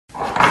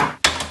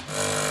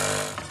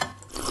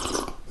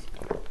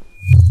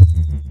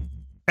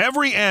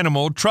Every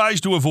animal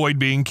tries to avoid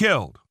being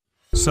killed.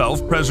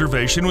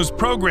 Self-preservation was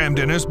programmed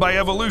in us by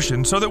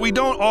evolution so that we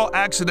don't all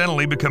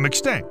accidentally become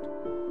extinct.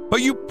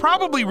 But you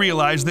probably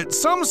realize that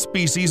some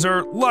species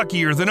are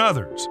luckier than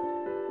others.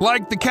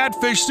 Like the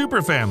catfish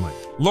superfamily,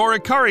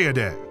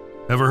 Loricariidae.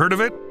 Ever heard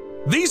of it?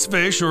 These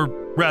fish, or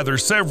rather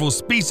several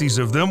species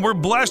of them, were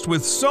blessed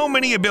with so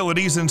many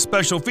abilities and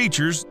special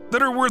features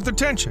that are worth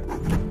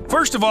attention.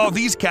 First of all,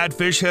 these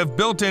catfish have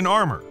built-in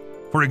armor.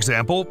 For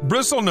example,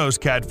 bristlenose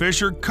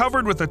catfish are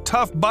covered with a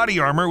tough body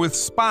armor with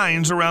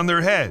spines around their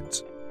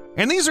heads.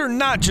 And these are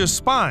not just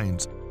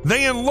spines,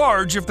 they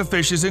enlarge if the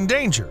fish is in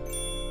danger.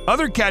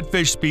 Other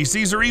catfish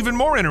species are even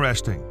more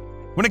interesting.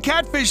 When a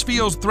catfish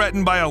feels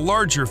threatened by a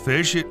larger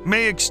fish, it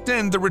may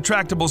extend the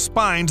retractable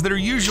spines that are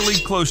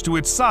usually close to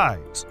its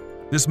sides.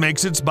 This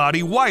makes its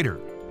body wider,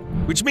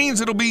 which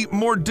means it'll be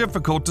more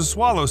difficult to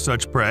swallow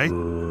such prey.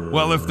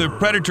 Well, if the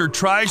predator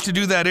tries to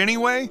do that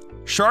anyway,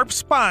 sharp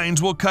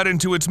spines will cut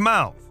into its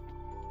mouth.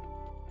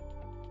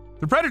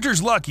 The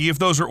predator's lucky if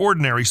those are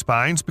ordinary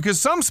spines because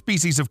some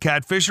species of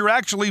catfish are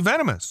actually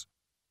venomous.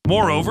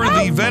 Moreover,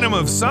 the venom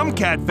of some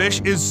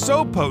catfish is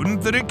so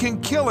potent that it can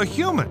kill a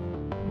human.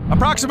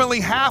 Approximately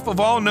half of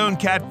all known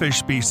catfish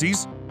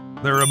species,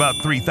 there are about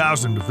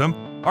 3,000 of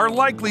them, are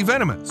likely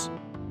venomous.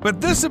 But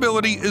this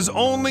ability is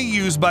only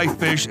used by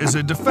fish as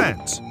a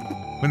defense.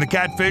 When the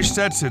catfish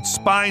sets its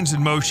spines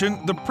in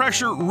motion, the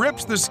pressure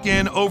rips the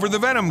skin over the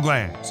venom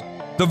glands.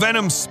 The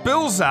venom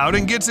spills out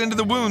and gets into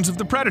the wounds of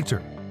the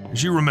predator.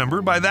 As you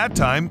remember, by that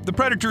time, the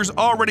predator's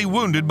already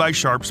wounded by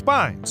sharp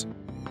spines.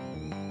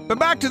 But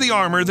back to the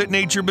armor that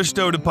nature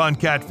bestowed upon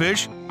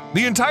catfish.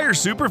 The entire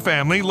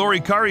superfamily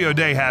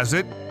Loricariidae has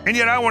it, and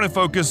yet I want to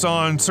focus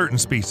on certain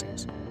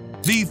species.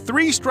 The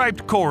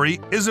three-striped cory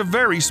is a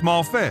very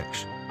small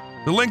fish,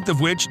 the length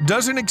of which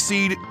doesn't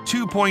exceed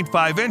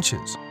 2.5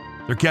 inches.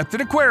 They're kept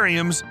in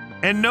aquariums,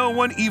 and no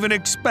one even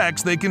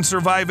expects they can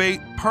survive a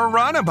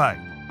piranha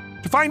bite.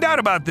 To find out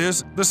about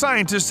this, the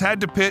scientists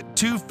had to pit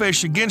two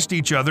fish against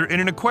each other in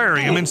an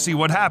aquarium and see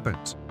what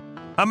happens.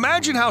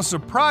 Imagine how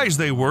surprised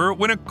they were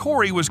when a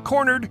cory was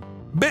cornered,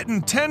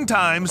 bitten 10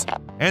 times,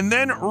 and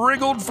then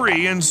wriggled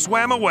free and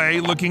swam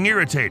away looking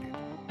irritated.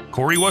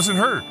 Cory wasn't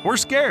hurt or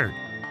scared,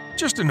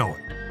 just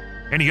annoyed.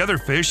 Any other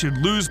fish would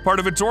lose part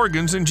of its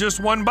organs in just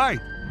one bite.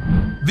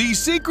 The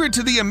secret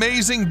to the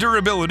amazing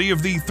durability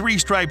of the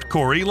three-striped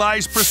cory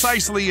lies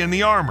precisely in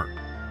the armor,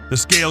 the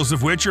scales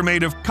of which are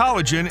made of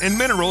collagen and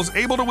minerals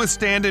able to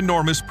withstand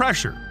enormous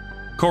pressure.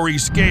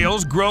 Cory's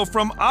scales grow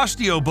from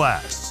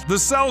osteoblasts, the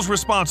cells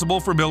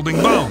responsible for building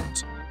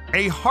bones.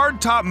 A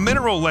hardtop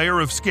mineral layer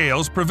of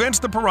scales prevents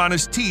the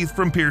piranha's teeth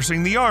from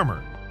piercing the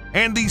armor,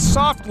 and the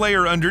soft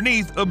layer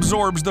underneath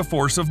absorbs the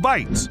force of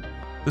bites.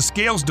 The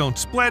scales don't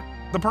split,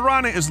 the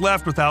piranha is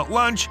left without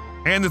lunch,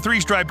 and the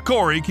three-striped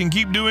cory can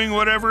keep doing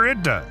whatever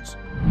it does.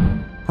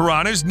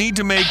 Piranhas need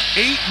to make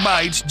 8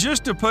 bites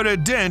just to put a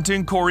dent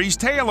in cory's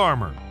tail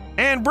armor,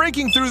 and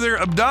breaking through their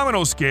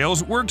abdominal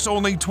scales works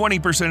only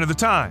 20% of the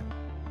time.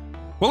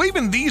 Well,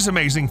 even these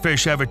amazing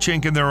fish have a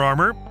chink in their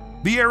armor,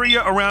 the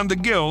area around the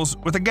gills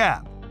with a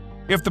gap.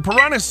 If the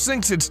piranha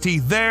sinks its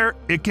teeth there,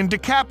 it can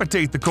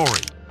decapitate the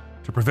cory.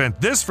 To prevent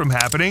this from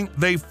happening,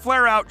 they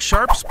flare out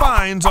sharp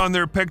spines on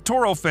their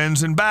pectoral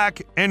fins and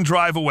back and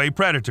drive away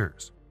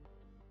predators.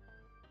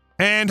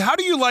 And how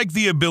do you like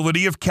the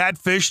ability of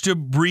catfish to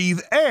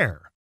breathe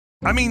air?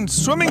 I mean,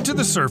 swimming to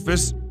the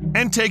surface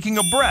and taking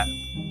a breath.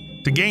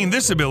 To gain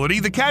this ability,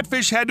 the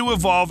catfish had to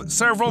evolve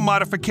several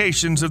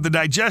modifications of the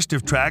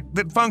digestive tract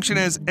that function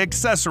as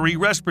accessory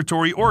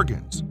respiratory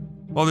organs.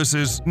 While this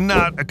is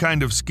not a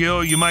kind of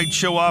skill you might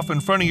show off in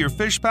front of your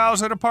fish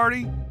pals at a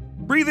party,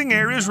 breathing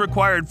air is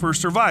required for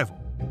survival.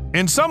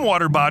 In some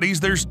water bodies,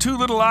 there's too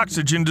little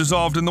oxygen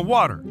dissolved in the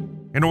water.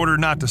 In order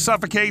not to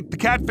suffocate, the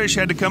catfish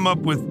had to come up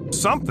with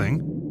something,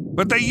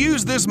 but they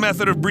used this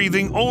method of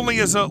breathing only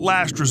as a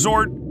last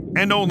resort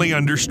and only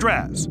under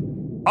stress.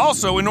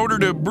 Also, in order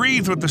to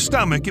breathe with the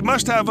stomach, it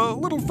must have a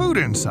little food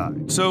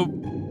inside, so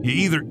you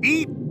either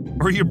eat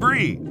or you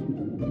breathe.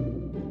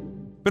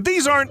 But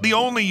these aren't the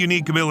only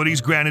unique abilities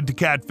granted to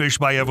catfish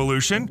by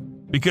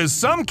evolution, because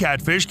some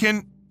catfish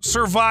can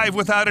survive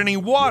without any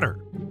water.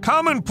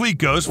 Common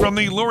plecos from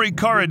the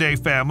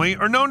Loricariidae family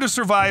are known to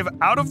survive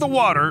out of the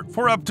water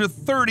for up to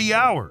 30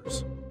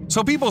 hours.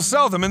 So people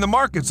sell them in the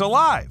markets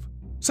alive,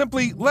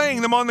 simply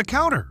laying them on the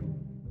counter.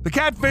 The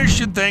catfish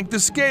should thank the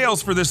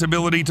scales for this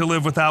ability to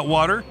live without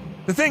water.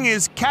 The thing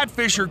is,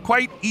 catfish are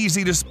quite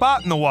easy to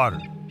spot in the water,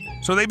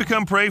 so they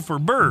become prey for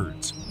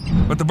birds.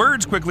 But the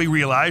birds quickly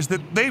realize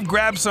that they've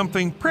grabbed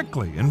something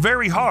prickly and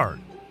very hard.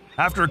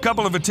 After a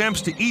couple of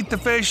attempts to eat the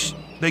fish,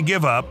 they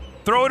give up,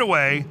 throw it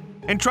away,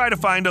 and try to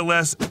find a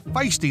less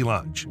feisty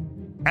lunch.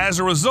 As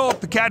a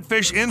result, the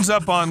catfish ends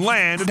up on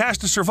land and has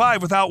to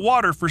survive without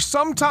water for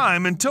some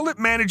time until it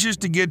manages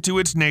to get to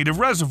its native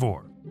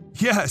reservoir.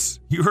 Yes,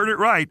 you heard it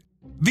right.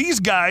 These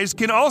guys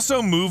can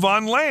also move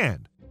on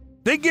land.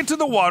 They get to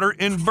the water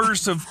in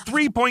bursts of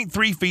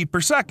 3.3 feet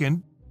per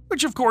second,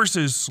 which of course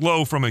is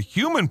slow from a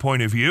human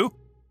point of view.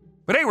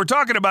 But hey, we're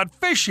talking about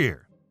fish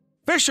here.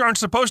 Fish aren't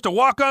supposed to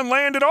walk on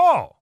land at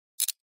all,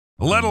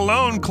 let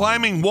alone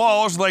climbing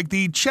walls like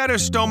the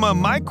Chetostoma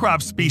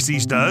microp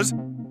species does,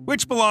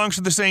 which belongs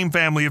to the same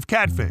family of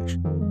catfish.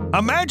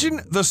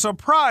 Imagine the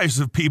surprise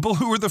of people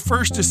who were the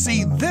first to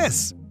see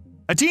this.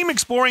 A team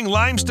exploring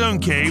limestone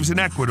caves in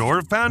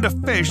Ecuador found a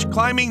fish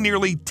climbing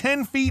nearly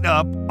 10 feet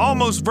up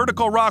almost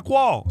vertical rock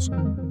walls.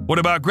 What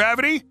about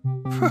gravity?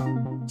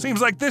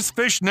 Seems like this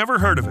fish never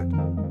heard of it.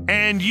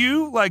 And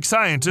you, like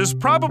scientists,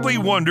 probably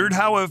wondered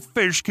how a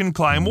fish can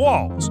climb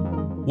walls.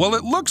 Well,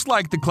 it looks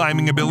like the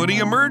climbing ability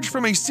emerged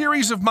from a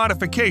series of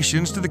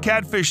modifications to the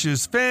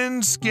catfish's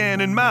fins,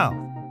 skin, and mouth.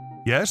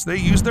 Yes, they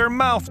use their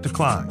mouth to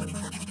climb.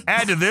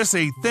 Add to this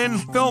a thin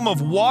film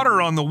of water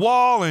on the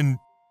wall and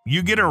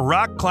you get a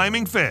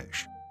rock-climbing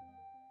fish.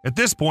 At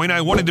this point,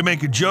 I wanted to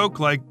make a joke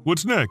like,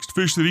 what's next,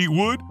 fish that eat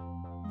wood?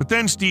 But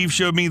then Steve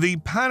showed me the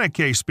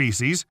panique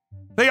species.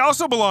 They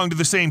also belong to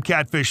the same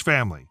catfish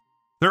family.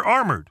 They're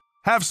armored,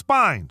 have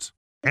spines,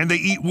 and they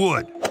eat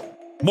wood.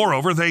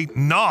 Moreover, they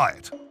gnaw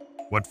it.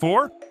 What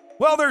for?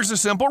 Well, there's a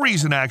simple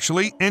reason,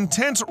 actually.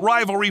 Intense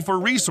rivalry for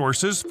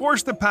resources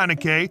forced the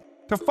panique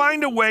to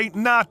find a way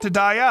not to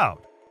die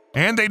out.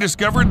 And they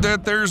discovered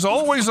that there's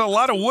always a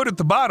lot of wood at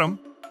the bottom.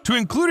 To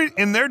include it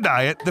in their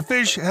diet, the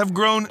fish have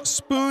grown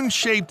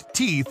spoon-shaped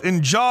teeth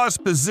and jaws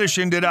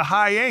positioned at a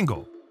high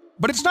angle.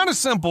 But it's not as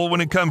simple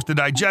when it comes to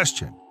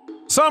digestion.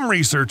 Some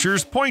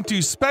researchers point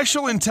to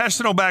special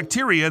intestinal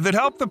bacteria that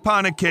help the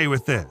panique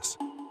with this.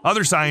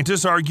 Other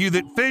scientists argue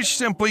that fish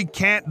simply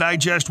can't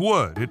digest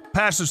wood. It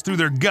passes through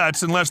their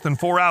guts in less than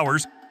 4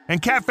 hours, and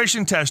catfish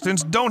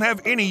intestines don't have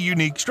any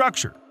unique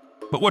structure.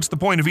 But what's the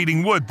point of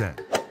eating wood then?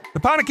 The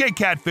panique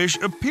catfish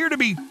appear to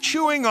be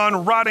chewing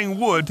on rotting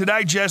wood to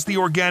digest the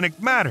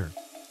organic matter,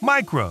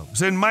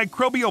 microbes, and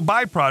microbial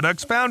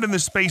byproducts found in the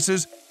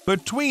spaces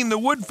between the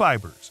wood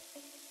fibers,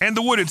 and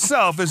the wood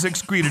itself is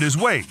excreted as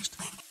waste.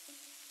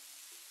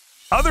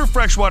 Other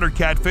freshwater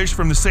catfish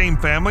from the same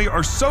family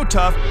are so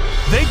tough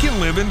they can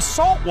live in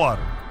salt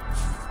water.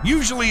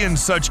 Usually in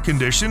such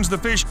conditions, the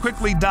fish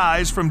quickly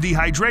dies from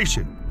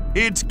dehydration.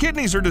 Its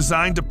kidneys are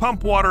designed to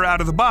pump water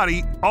out of the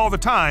body all the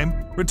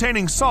time,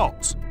 retaining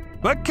salts.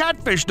 But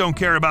catfish don't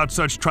care about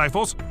such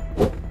trifles,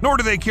 nor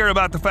do they care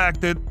about the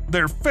fact that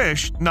they're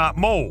fish, not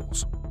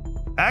moles.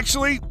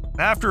 Actually,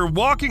 after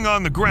walking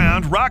on the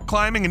ground, rock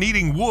climbing, and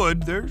eating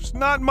wood, there's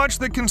not much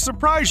that can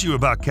surprise you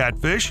about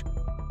catfish.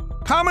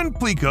 Common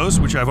plecos,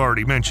 which I've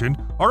already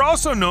mentioned, are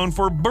also known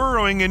for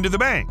burrowing into the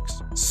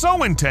banks,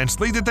 so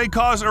intensely that they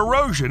cause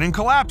erosion and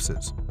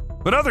collapses.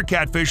 But other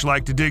catfish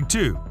like to dig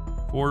too,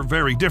 for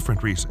very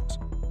different reasons.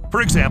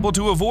 For example,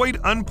 to avoid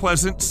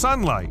unpleasant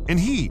sunlight and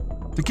heat,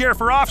 to care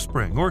for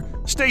offspring, or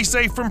stay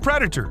safe from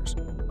predators.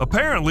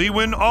 Apparently,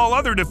 when all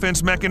other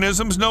defense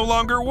mechanisms no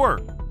longer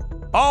work.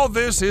 All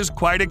this is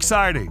quite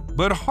exciting,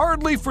 but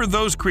hardly for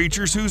those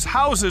creatures whose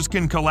houses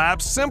can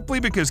collapse simply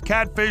because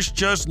catfish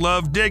just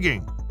love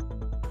digging.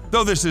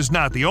 Though this is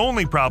not the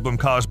only problem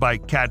caused by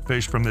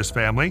catfish from this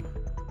family.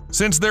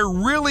 Since they're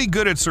really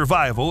good at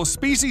survival,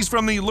 species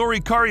from the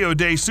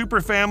Loricariidae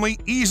superfamily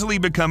easily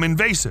become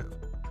invasive.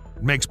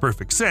 It makes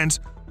perfect sense.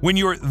 When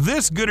you're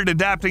this good at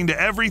adapting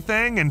to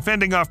everything and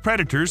fending off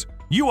predators,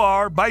 you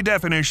are, by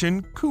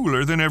definition,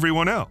 cooler than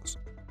everyone else.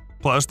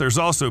 Plus, there's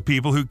also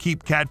people who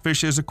keep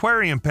catfish as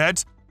aquarium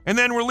pets and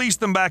then release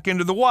them back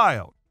into the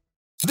wild.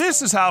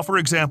 This is how, for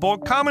example,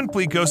 common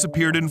plecos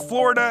appeared in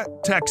Florida,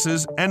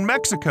 Texas, and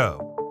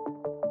Mexico.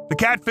 The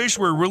catfish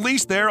were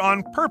released there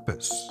on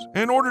purpose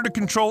in order to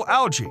control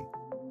algae.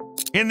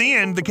 In the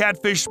end, the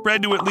catfish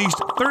spread to at least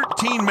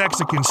 13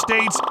 Mexican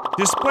states,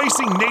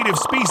 displacing native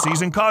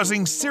species and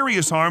causing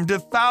serious harm to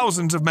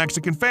thousands of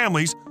Mexican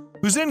families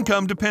whose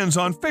income depends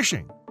on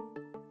fishing.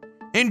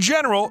 In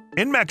general,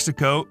 in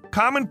Mexico,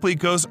 common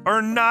plecos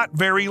are not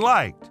very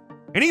liked,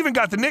 and even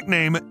got the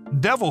nickname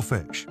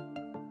devilfish.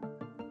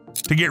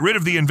 To get rid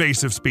of the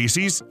invasive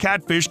species,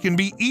 catfish can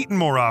be eaten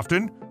more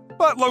often,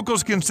 but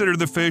locals consider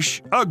the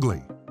fish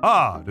ugly,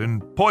 odd,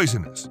 and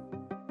poisonous.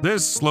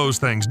 This slows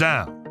things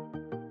down.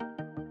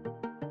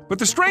 But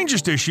the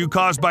strangest issue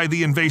caused by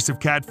the invasive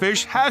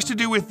catfish has to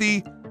do with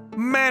the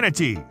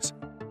manatees.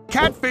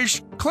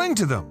 Catfish cling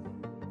to them.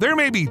 There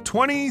may be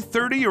 20,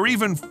 30, or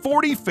even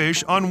 40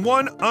 fish on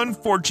one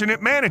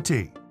unfortunate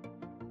manatee.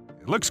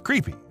 It looks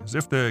creepy, as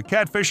if the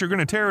catfish are going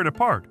to tear it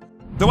apart.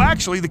 Though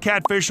actually, the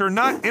catfish are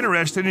not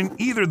interested in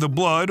either the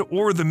blood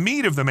or the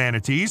meat of the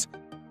manatees.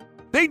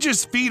 They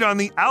just feed on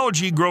the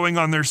algae growing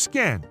on their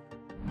skin.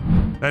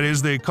 That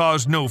is, they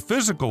cause no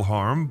physical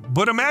harm,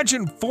 but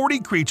imagine 40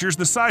 creatures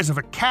the size of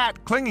a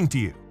cat clinging to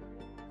you.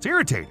 It's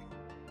irritating.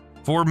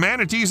 For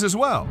manatees as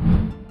well.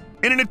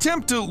 In an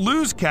attempt to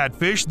lose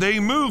catfish, they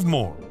move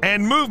more,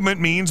 and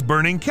movement means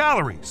burning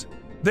calories.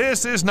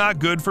 This is not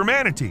good for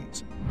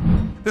manatees.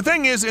 The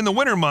thing is, in the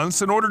winter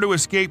months, in order to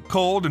escape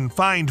cold and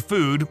find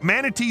food,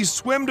 manatees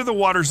swim to the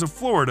waters of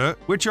Florida,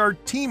 which are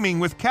teeming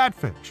with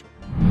catfish.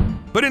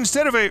 But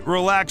instead of a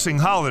relaxing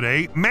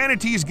holiday,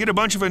 manatees get a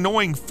bunch of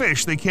annoying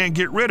fish they can't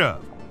get rid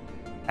of.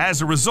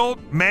 As a result,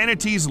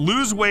 manatees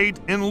lose weight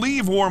and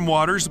leave warm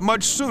waters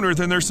much sooner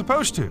than they're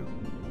supposed to.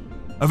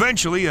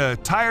 Eventually, a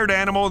tired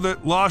animal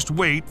that lost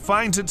weight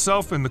finds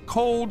itself in the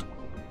cold.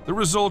 The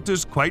result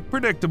is quite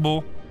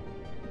predictable.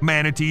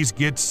 Manatees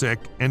get sick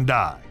and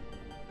die.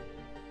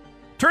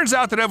 Turns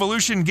out that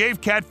evolution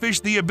gave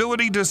catfish the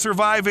ability to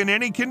survive in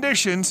any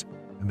conditions,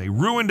 and they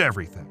ruined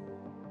everything.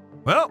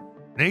 Well,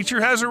 nature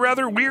has a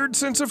rather weird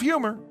sense of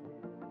humor.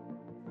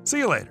 See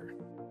you later.